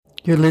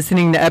You're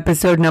listening to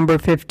episode number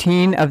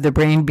 15 of the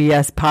Brain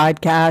BS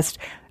podcast,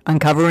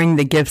 Uncovering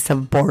the Gifts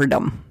of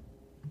Boredom.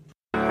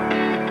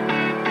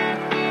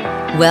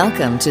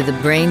 Welcome to the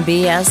Brain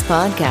BS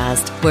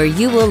podcast, where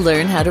you will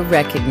learn how to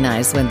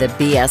recognize when the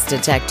BS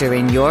detector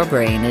in your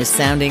brain is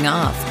sounding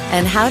off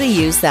and how to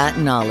use that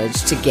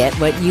knowledge to get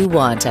what you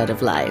want out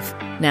of life.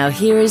 Now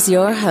here is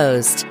your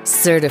host,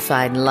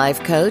 certified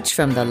life coach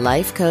from the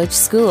Life Coach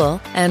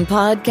School and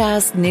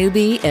podcast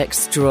newbie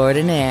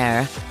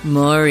extraordinaire,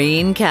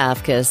 Maureen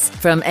Kafkas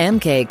from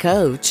MK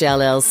Coach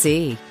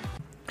LLC.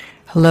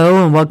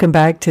 Hello and welcome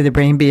back to the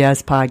Brain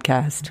BS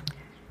podcast.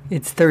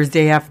 It's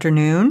Thursday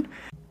afternoon.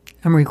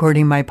 I'm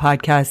recording my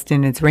podcast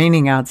and it's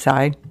raining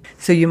outside.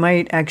 So you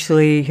might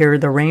actually hear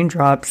the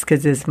raindrops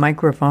because this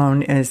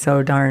microphone is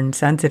so darn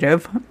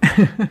sensitive.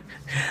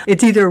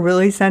 It's either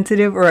really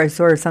sensitive or I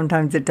swear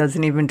sometimes it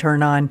doesn't even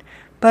turn on.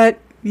 But,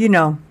 you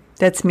know,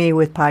 that's me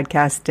with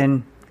podcast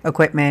and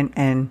equipment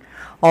and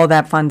all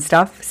that fun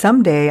stuff.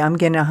 Someday I'm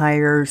going to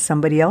hire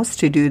somebody else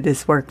to do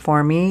this work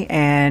for me.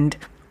 And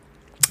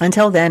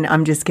until then,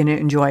 I'm just going to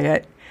enjoy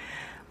it.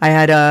 I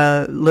had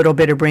a little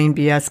bit of brain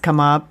BS come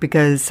up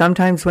because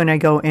sometimes when I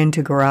go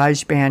into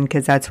GarageBand,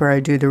 because that's where I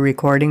do the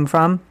recording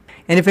from,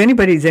 and if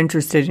anybody's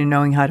interested in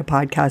knowing how to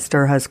podcast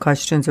or has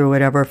questions or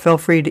whatever, feel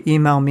free to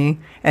email me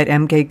at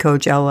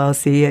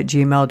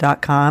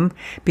mkcoachllc@gmail.com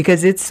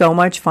because it's so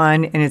much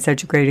fun and it's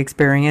such a great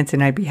experience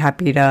and I'd be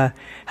happy to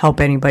help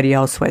anybody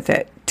else with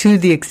it to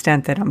the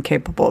extent that I'm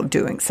capable of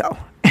doing so.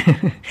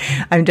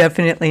 I'm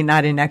definitely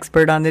not an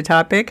expert on the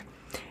topic,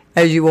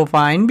 as you will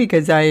find,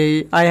 because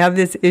I have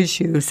this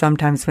issue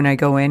sometimes when I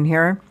go in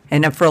here,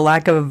 and for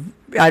lack of,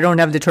 I don't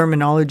have the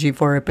terminology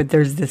for it, but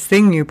there's this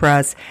thing you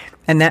press,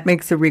 and that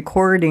makes the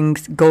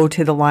recordings go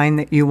to the line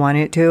that you want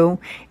it to,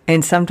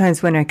 and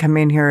sometimes when I come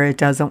in here, it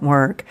doesn't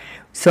work.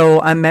 So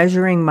I'm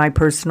measuring my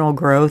personal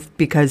growth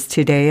because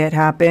today it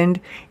happened,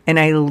 and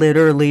I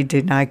literally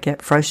did not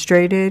get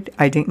frustrated.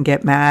 I didn't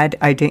get mad.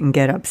 I didn't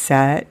get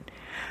upset.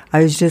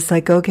 I was just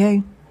like,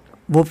 okay,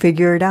 we'll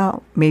figure it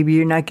out. Maybe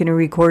you're not going to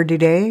record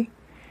today.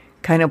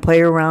 Kind of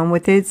play around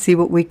with it, see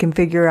what we can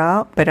figure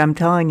out. But I'm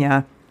telling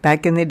you,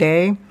 back in the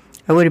day,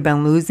 I would have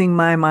been losing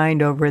my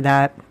mind over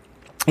that.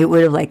 It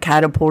would have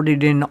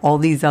catapulted in all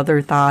these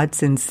other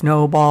thoughts and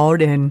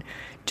snowballed and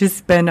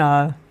just been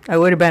I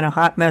would have been a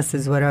hot mess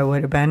is what I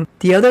would have been.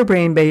 The other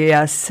brain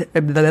BS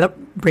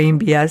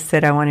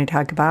that I want to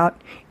talk about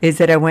is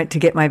that I went to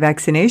get my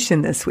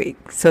vaccination this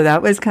week. So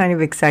that was kind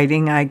of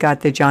exciting. I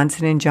got the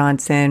Johnson &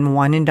 Johnson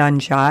one and done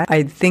shot.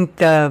 I think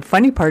the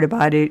funny part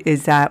about it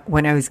is that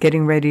when I was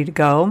getting ready to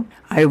go,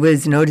 I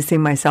was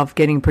noticing myself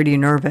getting pretty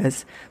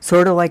nervous,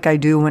 sort of like I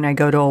do when I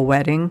go to a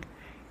wedding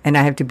and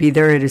I have to be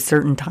there at a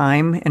certain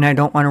time and I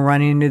don't want to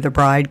run into the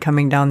bride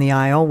coming down the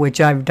aisle,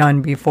 which I've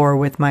done before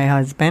with my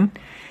husband.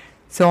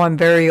 So I'm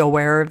very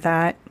aware of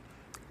that.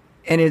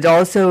 And it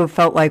also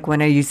felt like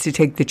when I used to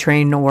take the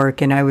train to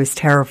work and I was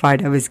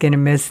terrified I was going to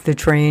miss the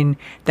train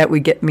that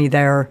would get me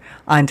there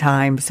on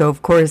time. So,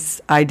 of course,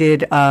 I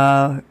did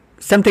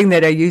something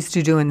that I used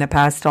to do in the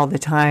past all the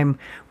time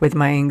with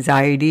my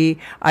anxiety.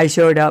 I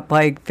showed up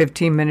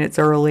 15 minutes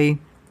early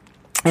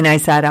and I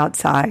sat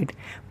outside.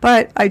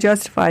 But I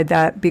justified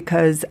that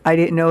because I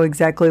didn't know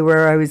exactly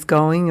where I was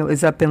going. It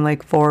was up in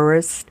Lake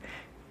Forest.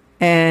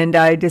 And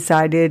I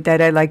decided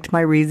that I liked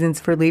my reasons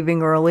for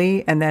leaving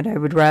early and that I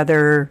would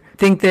rather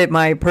think that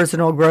my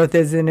personal growth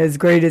isn't as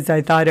great as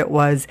I thought it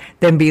was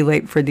than be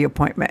late for the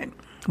appointment.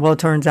 Well, it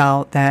turns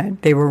out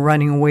that they were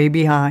running way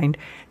behind.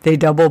 They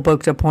double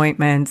booked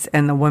appointments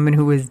and the woman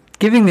who was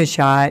giving the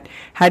shot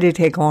had to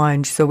take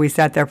lunch. So we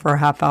sat there for a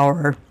half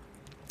hour.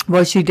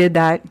 Well, she did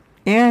that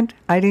and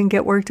I didn't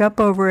get worked up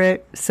over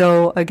it.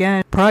 So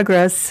again,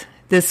 progress.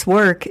 This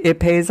work, it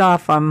pays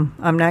off. I'm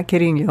not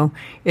kidding you.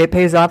 It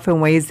pays off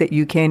in ways that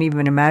you can't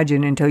even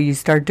imagine until you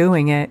start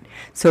doing it.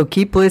 So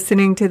keep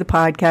listening to the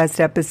podcast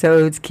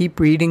episodes.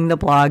 Keep reading the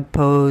blog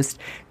post.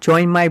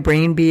 Join my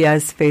Brain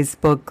BS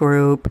Facebook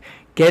group.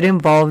 Get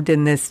involved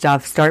in this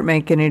stuff. Start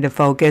making it a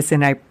focus.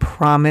 And I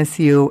promise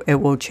you, it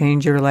will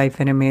change your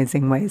life in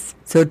amazing ways.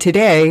 So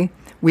today,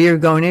 we are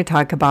going to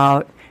talk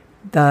about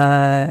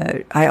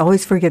I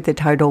always forget the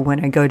title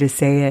when I go to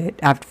say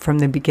it from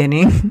the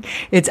beginning.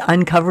 It's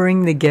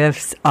Uncovering the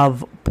Gifts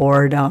of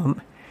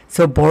Boredom.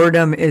 So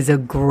boredom is a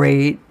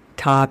great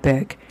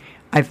topic.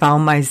 I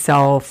found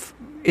myself,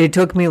 it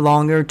took me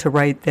longer to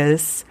write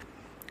this.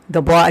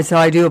 So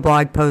I do a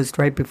blog post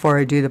right before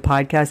I do the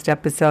podcast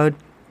episode.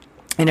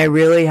 And I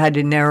really had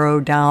to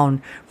narrow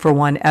down for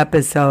one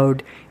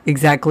episode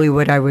exactly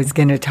what I was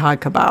going to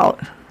talk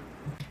about.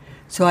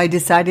 So I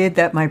decided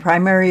that my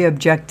primary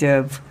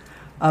objective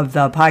of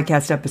the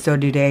podcast episode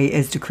today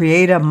is to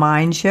create a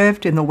mind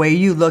shift in the way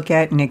you look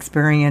at and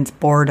experience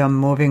boredom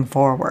moving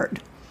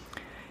forward.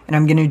 And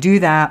I'm going to do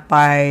that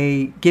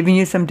by giving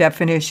you some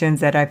definitions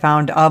that I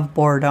found of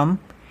boredom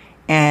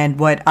and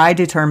what I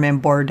determine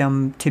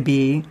boredom to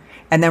be.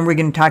 And then we're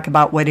going to talk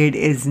about what it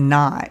is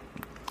not.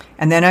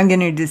 And then I'm going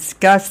to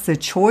discuss the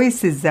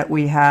choices that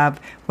we have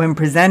when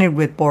presented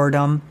with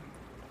boredom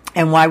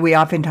and why we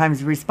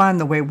oftentimes respond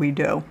the way we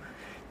do.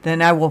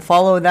 Then I will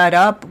follow that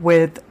up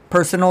with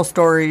personal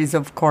stories,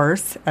 of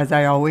course, as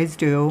I always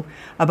do,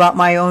 about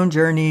my own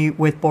journey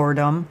with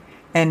boredom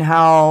and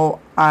how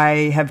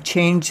I have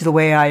changed the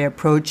way I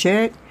approach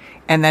it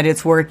and that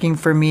it's working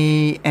for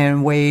me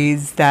in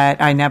ways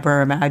that I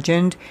never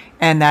imagined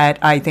and that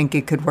I think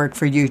it could work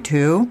for you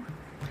too.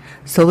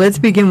 So let's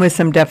begin with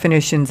some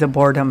definitions of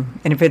boredom.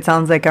 And if it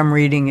sounds like I'm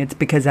reading, it's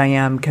because I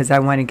am, because I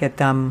want to get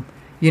them,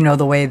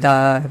 the way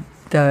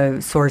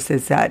the source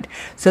is said.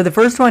 So the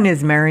first one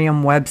is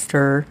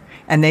Merriam-Webster,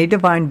 and they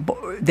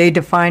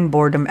define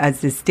boredom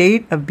as the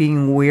state of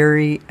being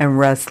weary and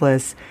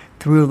restless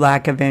through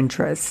lack of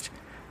interest.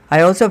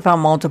 I also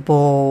found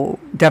multiple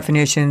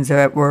definitions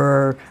that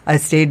were a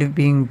state of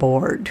being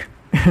bored,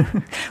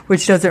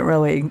 which doesn't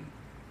really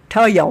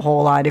tell you a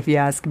whole lot if you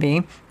ask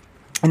me.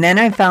 And then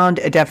I found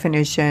a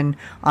definition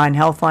on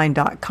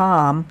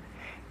healthline.com,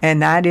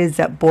 and that is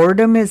that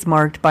boredom is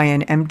marked by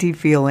an empty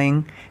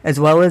feeling as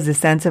well as a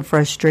sense of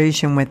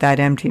frustration with that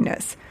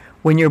emptiness.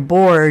 When you're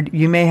bored,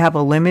 you may have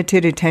a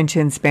limited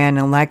attention span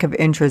and lack of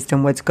interest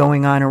in what's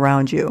going on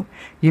around you.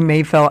 You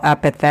may feel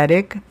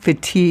apathetic,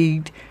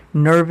 fatigued,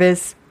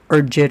 nervous,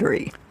 or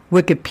jittery.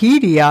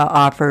 Wikipedia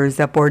offers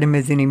that boredom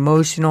is an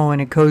emotional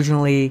and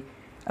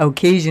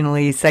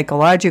occasionally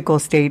psychological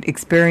state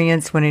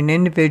experienced when an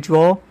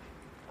individual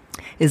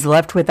is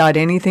left without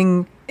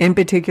anything in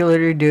particular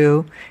to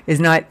do, is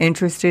not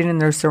interested in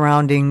their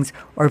surroundings,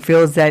 or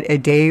feels that a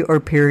day or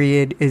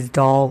period is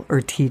dull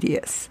or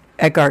tedious.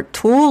 Eckhart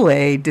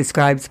Tolle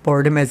describes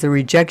boredom as a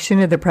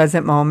rejection of the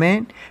present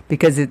moment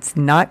because it's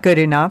not good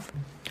enough,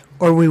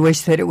 or we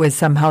wish that it was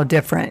somehow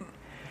different.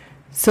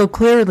 So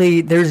clearly,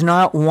 there's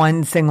not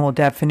one single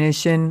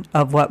definition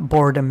of what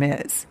boredom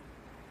is.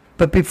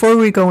 But before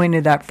we go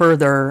into that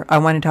further, I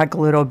want to talk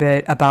a little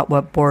bit about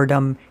what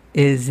boredom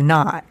is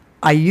not.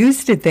 I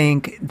used to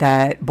think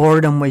that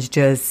boredom was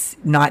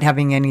just not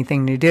having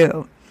anything to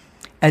do,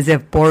 as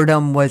if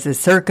boredom was a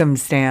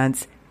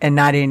circumstance and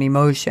not an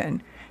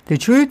emotion. The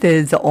truth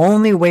is, the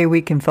only way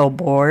we can feel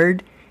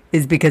bored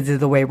is because of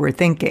the way we're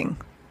thinking.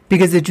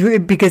 Because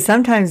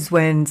sometimes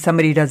when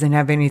somebody doesn't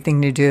have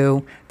anything to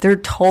do, they're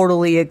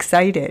totally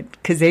excited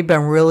because they've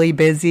been really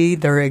busy,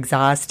 they're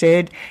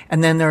exhausted,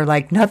 and then they're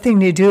like, nothing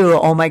to do.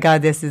 Oh my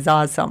God, this is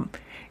awesome.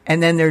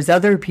 And then there's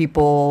other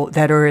people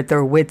that are at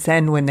their wits'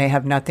 end when they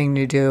have nothing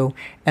to do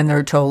and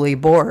they're totally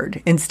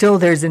bored. And still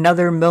there's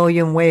another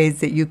million ways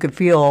that you could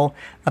feel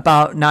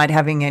about not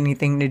having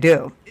anything to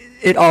do.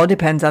 It all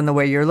depends on the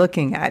way you're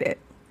looking at it.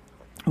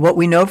 What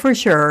we know for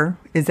sure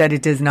is that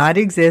it does not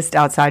exist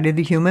outside of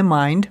the human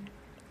mind,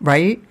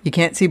 right? You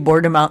can't see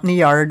boredom out in the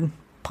yard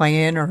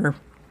playing or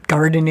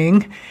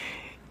gardening.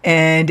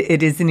 And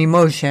it is an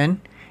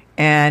emotion.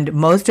 And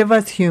most of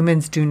us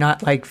humans do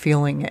not like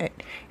feeling it.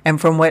 And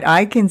from what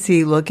I can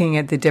see looking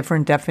at the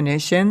different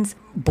definitions,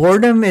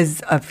 boredom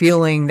is a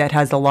feeling that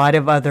has a lot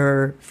of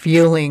other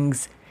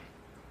feelings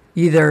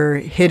either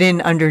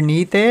hidden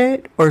underneath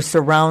it or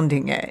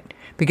surrounding it.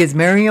 Because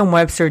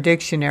Merriam-Webster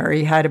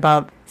Dictionary had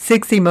about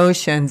 6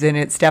 emotions in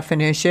its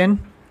definition.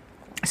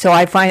 So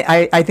I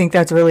think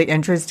that's really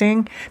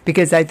interesting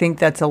because I think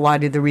that's a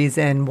lot of the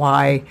reason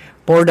why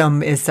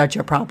boredom is such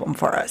a problem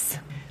for us.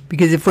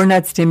 Because if we're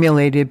not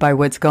stimulated by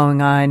what's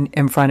going on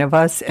in front of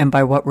us and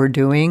by what we're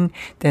doing,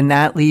 then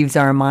that leaves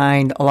our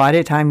mind a lot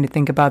of time to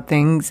think about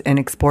things and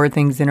explore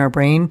things in our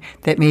brain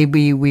that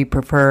maybe we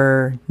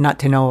prefer not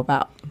to know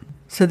about.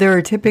 So there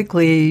are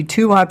typically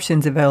 2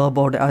 options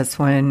available to us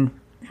when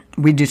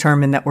we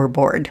determine that we're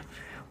bored.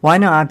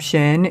 One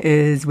option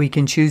is we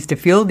can choose to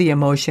feel the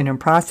emotion and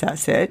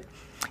process it.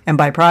 And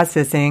by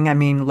processing, I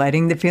mean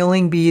letting the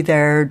feeling be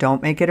there,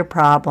 don't make it a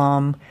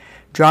problem.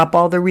 Drop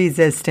all the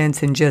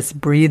resistance and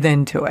just breathe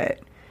into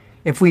it.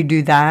 If we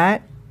do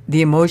that,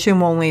 the emotion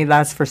will only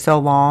last for so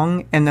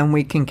long and then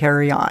we can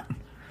carry on.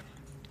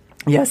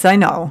 Yes, I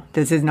know.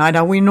 This is not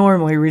how we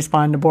normally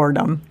respond to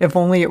boredom. If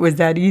only it was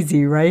that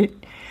easy, right?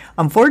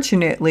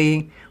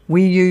 Unfortunately,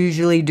 we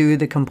usually do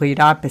the complete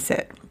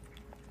opposite.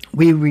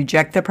 We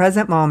reject the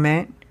present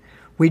moment.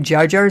 We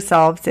judge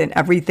ourselves and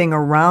everything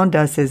around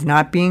us as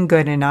not being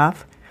good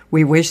enough.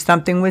 We wish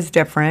something was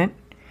different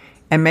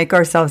and make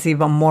ourselves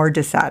even more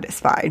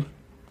dissatisfied.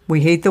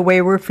 We hate the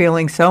way we're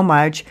feeling so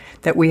much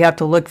that we have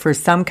to look for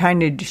some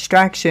kind of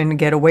distraction to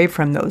get away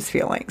from those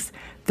feelings.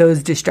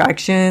 Those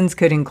distractions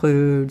could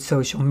include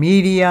social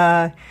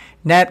media,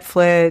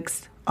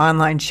 Netflix,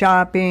 online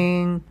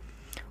shopping,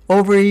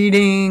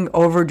 overeating,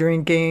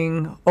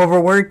 overdrinking,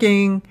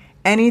 overworking,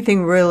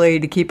 anything really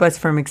to keep us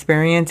from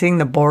experiencing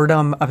the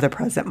boredom of the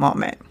present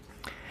moment.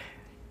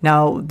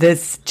 Now,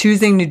 this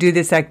choosing to do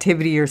this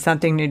activity or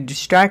something to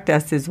distract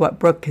us is what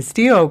Brooke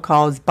Castillo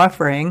calls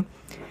buffering,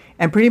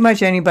 and pretty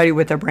much anybody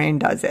with a brain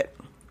does it.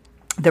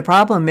 The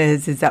problem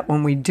is that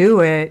when we do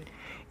it,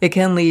 it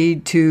can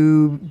lead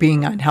to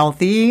being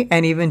unhealthy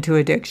and even to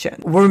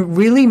addiction. We're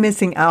really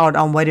missing out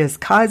on what is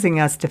causing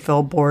us to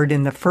feel bored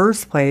in the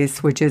first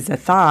place, which is a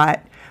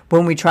thought,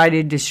 when we try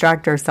to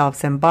distract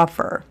ourselves and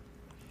buffer.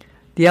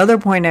 The other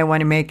point I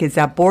want to make is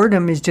that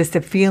boredom is just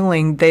a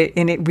feeling that,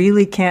 and it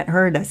really can't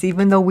hurt us.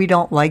 Even though we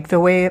don't like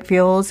the way it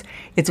feels,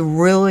 it's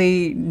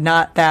really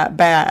not that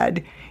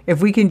bad.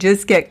 If we can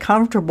just get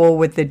comfortable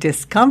with the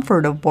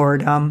discomfort of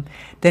boredom,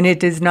 then it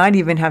does not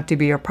even have to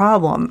be a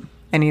problem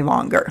any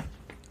longer.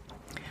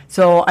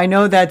 So I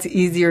know that's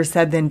easier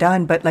said than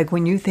done, but like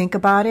when you think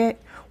about it,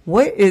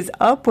 what is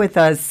up with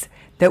us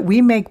that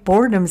we make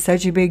boredom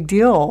such a big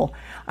deal?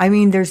 I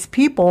mean, there's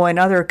people in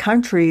other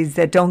countries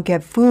that don't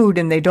get food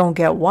and they don't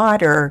get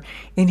water,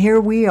 and here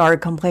we are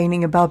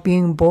complaining about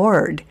being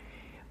bored.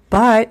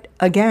 But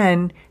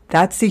again,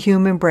 that's the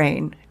human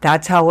brain.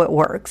 That's how it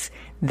works.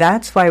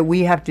 That's why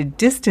we have to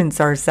distance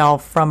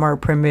ourselves from our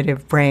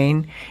primitive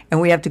brain,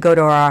 and we have to go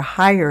to our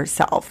higher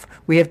self.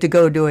 We have to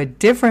go to a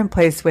different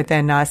place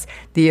within us,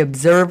 the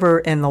observer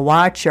and the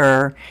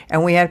watcher,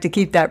 and we have to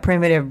keep that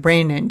primitive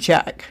brain in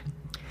check.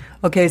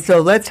 Okay, so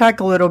let's talk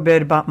a little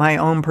bit about my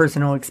own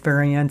personal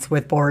experience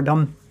with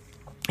boredom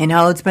and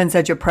how it's been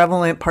such a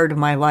prevalent part of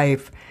my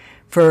life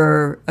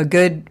for a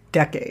good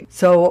decade.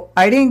 So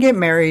I didn't get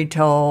married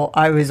till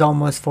I was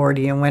almost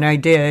 40. And when I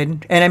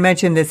did, and I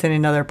mentioned this in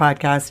another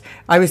podcast,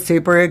 I was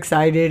super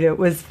excited. It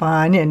was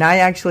fun. And I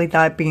actually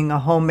thought being a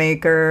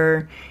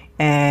homemaker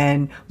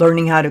and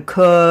learning how to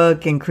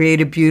cook and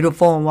create a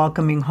beautiful and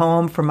welcoming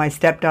home for my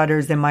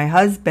stepdaughters and my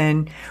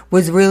husband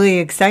was really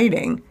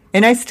exciting.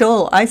 And I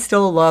still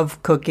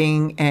love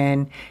cooking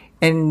and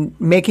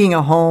making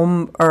a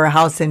home or a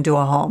house into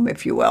a home,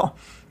 if you will.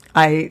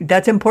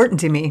 That's important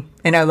to me.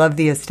 And I love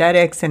the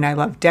aesthetics and I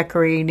love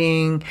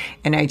decorating,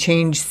 and I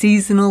change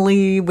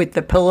seasonally with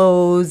the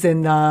pillows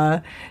and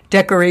the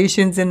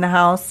decorations in the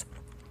house.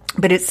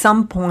 But at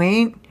some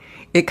point,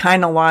 it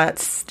kind of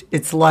lost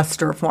its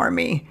luster for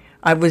me.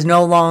 I was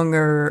no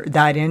longer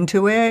that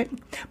into it,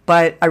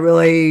 but I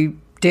really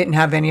didn't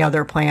have any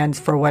other plans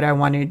for what I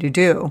wanted to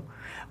do.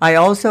 I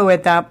also,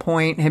 at that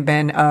point, had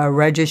been a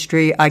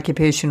registry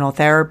occupational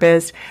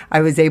therapist.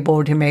 I was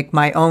able to make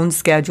my own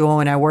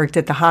schedule, and I worked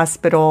at the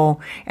hospital,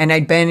 and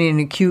I'd been in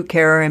acute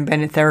care and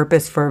been a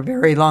therapist for a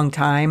very long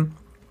time.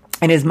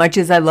 And as much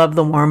as I love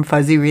the warm,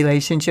 fuzzy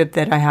relationship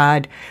that I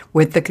had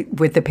with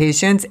the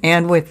patients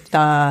and with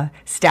the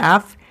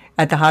staff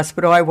at the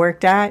hospital I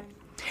worked at,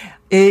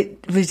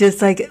 it was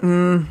just like,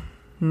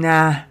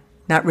 nah,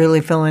 not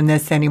really feeling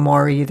this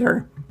anymore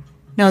either.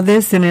 Now,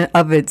 this in and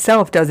of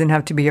itself doesn't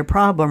have to be a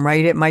problem,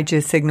 right? It might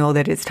just signal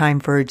that it's time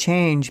for a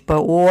change.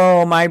 But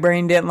whoa, my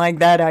brain didn't like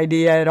that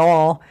idea at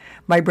all.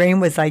 My brain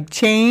was like,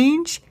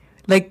 change?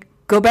 Like,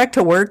 go back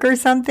to work or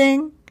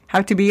something?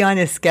 Have to be on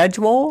a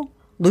schedule?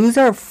 Lose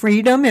our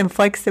freedom and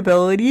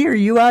flexibility? Are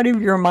you out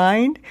of your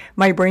mind?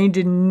 My brain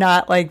did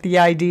not like the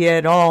idea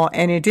at all,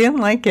 and it didn't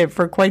like it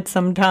for quite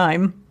some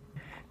time.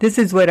 This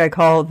is what I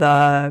call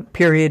the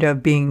period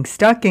of being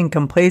stuck in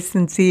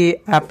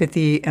complacency,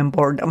 apathy, and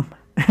boredom.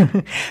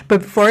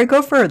 But before I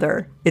go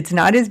further, it's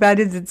not as bad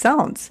as it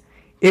sounds.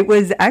 It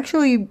was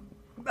actually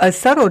a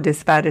subtle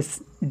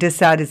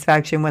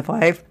dissatisfaction with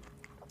life,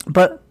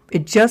 but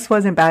it just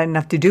wasn't bad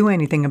enough to do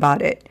anything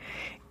about it.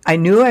 I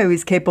knew I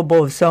was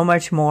capable of so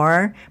much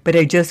more, but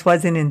I just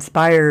wasn't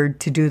inspired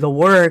to do the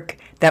work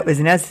that was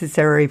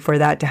necessary for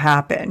that to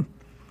happen.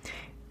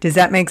 Does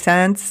that make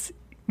sense?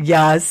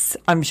 Yes,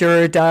 I'm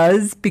sure it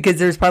does, because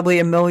there's probably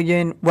a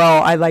million,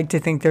 well, I like to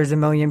think there's a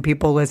million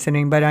people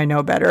listening, but I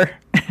know better.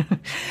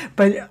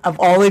 But of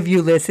all of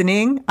you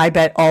listening, I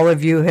bet all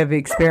of you have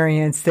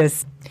experienced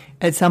this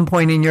at some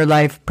point in your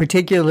life,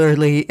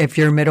 particularly if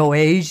you're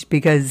middle-aged,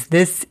 because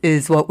this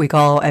is what we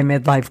call a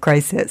midlife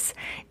crisis.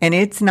 And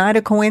it's not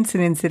a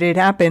coincidence that it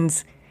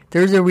happens.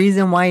 There's a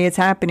reason why it's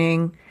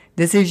happening.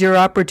 This is your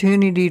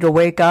opportunity to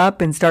wake up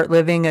and start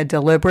living a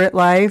deliberate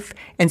life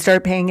and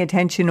start paying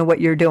attention to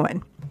what you're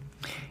doing.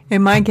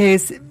 In my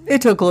case,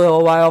 it took a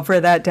little while for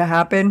that to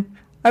happen.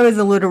 I was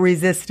a little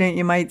resistant,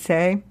 you might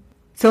say.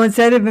 So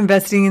instead of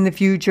investing in the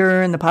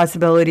future and the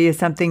possibility of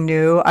something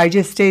new, I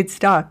just stayed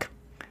stuck.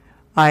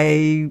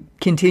 I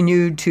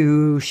continued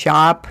to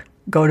shop,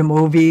 go to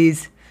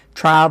movies,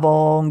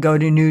 travel, go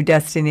to new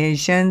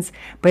destinations,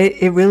 but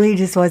it really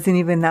just wasn't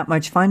even that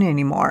much fun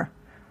anymore.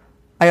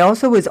 I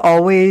also was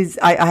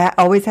I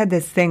always had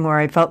this thing where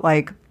I felt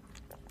like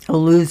a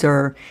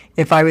loser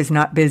if I was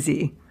not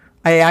busy.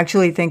 I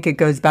actually think it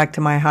goes back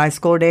to my high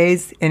school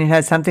days, and it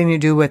has something to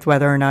do with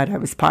whether or not I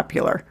was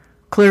popular.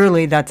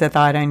 Clearly, that's a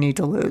thought I need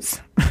to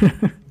lose.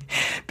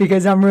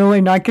 Because I'm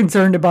really not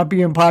concerned about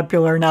being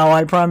popular now,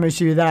 I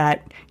promise you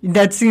that.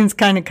 That seems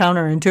kind of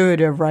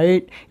counterintuitive,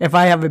 right? If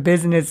I have a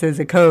business as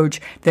a coach,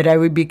 that I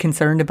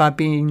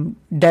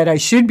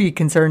should be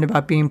concerned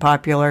about being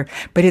popular,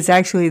 but it's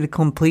actually the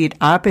complete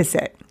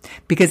opposite.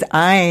 Because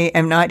I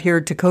am not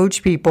here to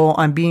coach people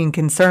on being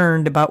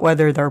concerned about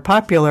whether they're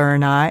popular or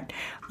not.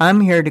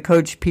 I'm here to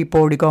coach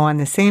people to go on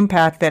the same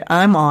path that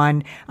I'm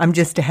on. I'm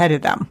just ahead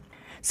of them.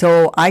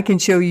 So I can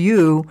show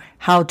you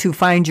how to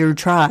find your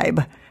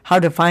tribe, how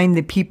to find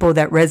the people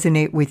that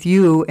resonate with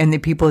you and the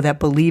people that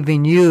believe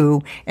in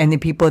you and the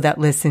people that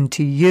listen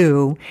to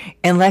you,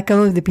 and let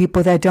go of the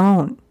people that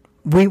don't.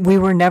 We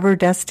were never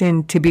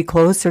destined to be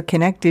close or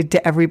connected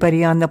to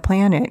everybody on the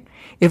planet.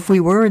 If we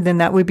were, then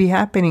that would be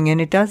happening, and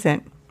it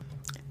doesn't.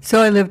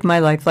 So I lived my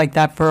life like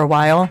that for a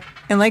while.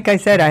 And like I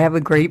said, I have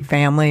a great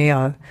family.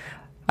 I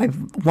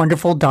have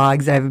wonderful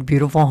dogs. I have a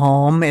beautiful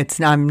home.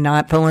 I'm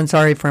not feeling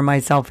sorry for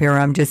myself here.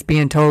 I'm just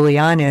being totally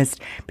honest,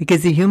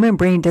 because the human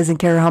brain doesn't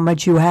care how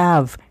much you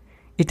have.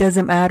 It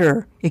doesn't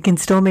matter. It can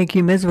still make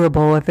you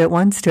miserable if it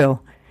wants to.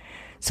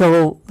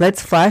 So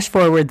let's flash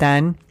forward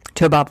then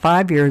to about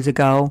 5 years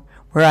ago,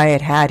 where I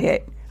had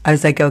it. I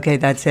was like, okay,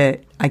 that's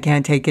it. I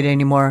can't take it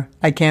anymore.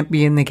 I can't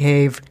be in the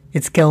cave.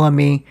 It's killing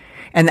me.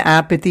 And the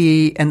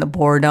apathy and the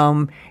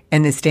boredom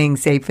and the staying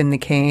safe in the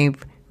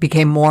cave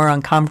became more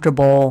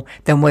uncomfortable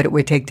than what it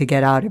would take to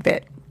get out of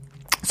it.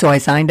 So I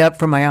signed up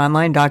for my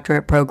online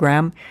doctorate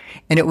program,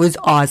 and it was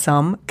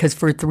awesome because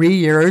for 3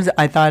 years,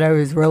 I thought I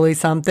was really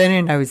something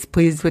and I was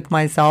pleased with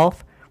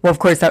myself. Well, of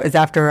course, that was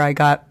after I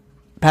got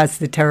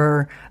past the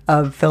terror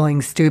of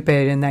feeling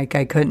stupid and like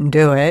I couldn't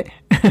do it.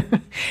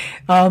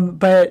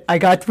 But I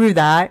got through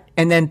that.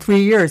 And then 3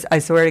 years, I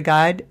swear to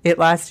God, it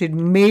lasted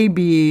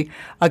maybe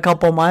a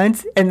couple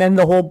months. And then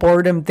the whole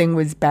boredom thing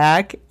was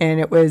back. And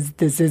it was,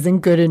 this isn't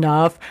good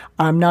enough.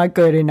 I'm not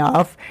good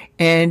enough.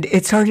 And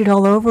it started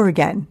all over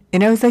again.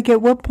 And I was like,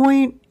 at what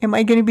point am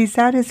I going to be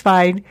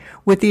satisfied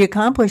with the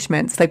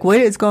accomplishments? Like, what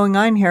is going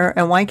on here?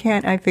 And why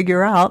can't I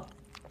figure out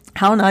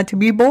how not to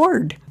be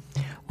bored?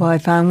 Well, I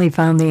finally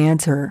found the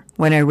answer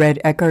when I read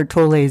Eckhart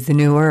Tolle's The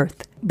New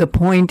Earth. The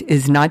point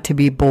is not to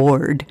be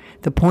bored.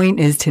 The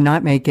point is to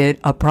not make it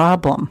a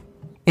problem,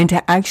 and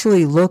to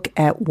actually look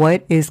at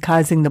what is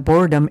causing the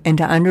boredom and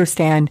to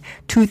understand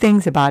two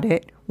things about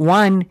it.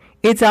 One,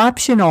 it's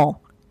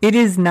optional. It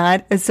is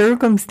not a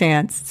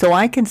circumstance. So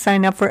I can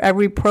sign up for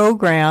every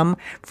program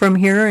from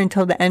here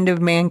until the end of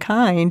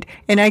mankind,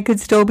 and I could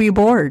still be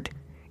bored.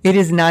 It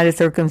is not a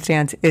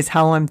circumstance, is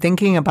how I'm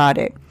thinking about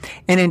it.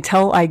 And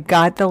until I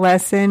got the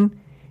lesson,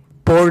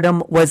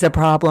 boredom was a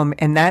problem.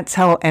 And that's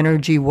how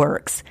energy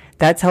works.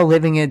 That's how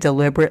living a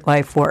deliberate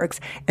life works.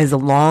 As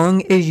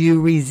long as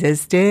you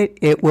resist it,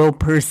 it will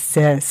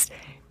persist.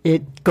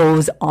 It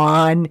goes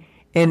on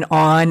and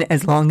on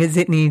as long as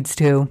it needs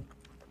to.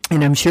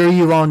 And I'm sure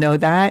you all know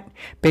that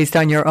based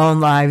on your own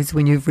lives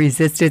when you've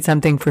resisted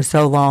something for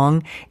so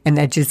long and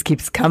that just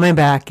keeps coming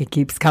back. It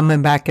keeps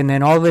coming back. And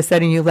then all of a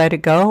sudden you let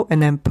it go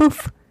and then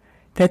poof,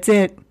 that's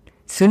it.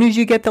 As soon as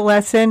you get the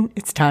lesson,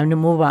 it's time to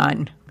move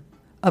on.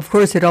 Of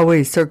course, it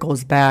always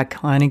circles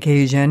back on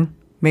occasion.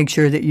 Make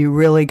sure that you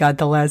really got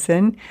the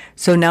lesson.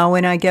 So now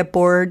when I get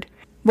bored,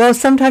 well,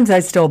 sometimes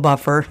I still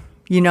buffer.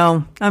 You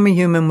know, I'm a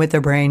human with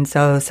a brain,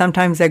 so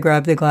sometimes I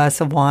grab the glass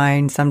of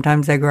wine,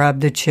 sometimes I grab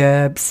the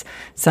chips,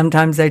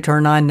 sometimes I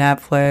turn on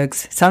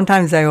Netflix,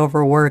 sometimes I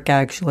overwork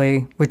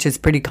actually, which is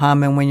pretty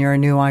common when you're a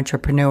new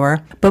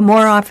entrepreneur. But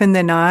more often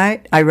than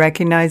not, I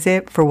recognize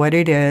it for what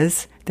it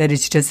is, that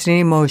it's just an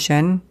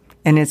emotion,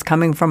 and it's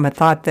coming from a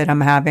thought that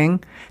I'm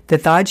having. The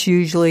thought's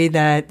usually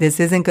that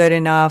this isn't good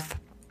enough,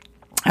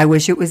 I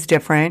wish it was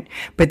different,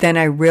 but then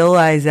I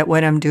realize that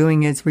what I'm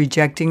doing is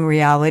rejecting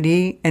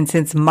reality. And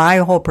since my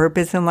whole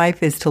purpose in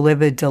life is to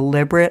live a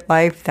deliberate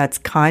life that's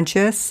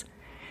conscious,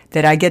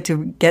 that I get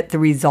to get the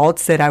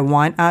results that I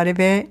want out of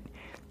it,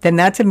 then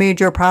that's a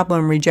major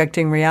problem,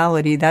 rejecting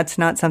reality. That's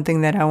not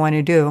something that I want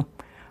to do.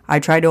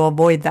 I try to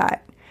avoid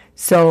that.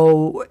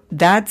 So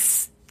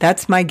that's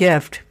my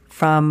gift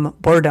from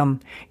boredom.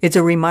 It's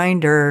a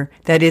reminder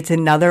that it's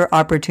another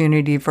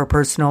opportunity for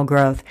personal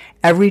growth.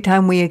 Every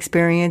time we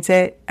experience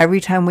it,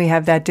 every time we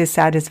have that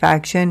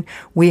dissatisfaction,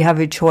 we have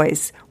a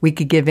choice. We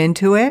could give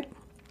into it,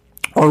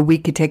 or we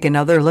could take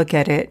another look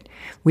at it.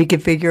 We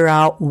could figure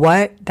out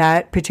what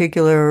that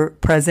particular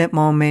present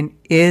moment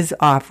is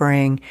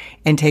offering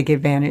and take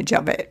advantage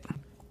of it.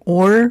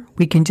 Or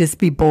we can just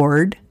be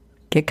bored,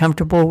 get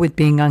comfortable with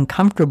being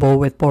uncomfortable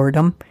with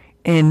boredom,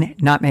 and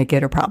not make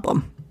it a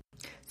problem.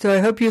 So I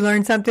hope you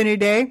learned something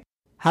today.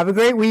 Have a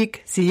great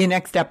week. See you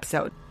next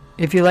episode.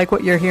 If you like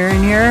what you're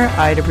hearing here,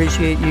 I'd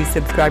appreciate you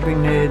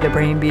subscribing to the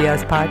Brain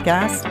BS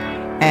podcast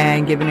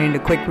and giving it a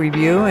quick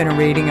review and a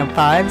rating of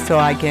 5 so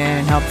I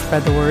can help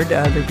spread the word to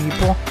other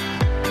people.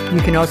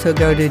 You can also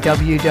go to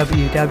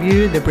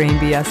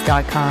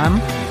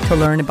www.thebrainbs.com to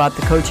learn about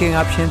the coaching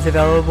options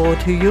available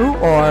to you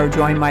or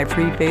join my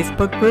free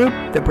Facebook group,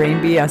 the Brain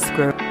BS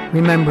group.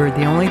 Remember,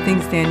 the only thing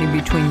standing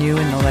between you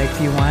and the life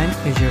you want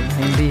is your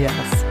Brain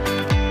BS.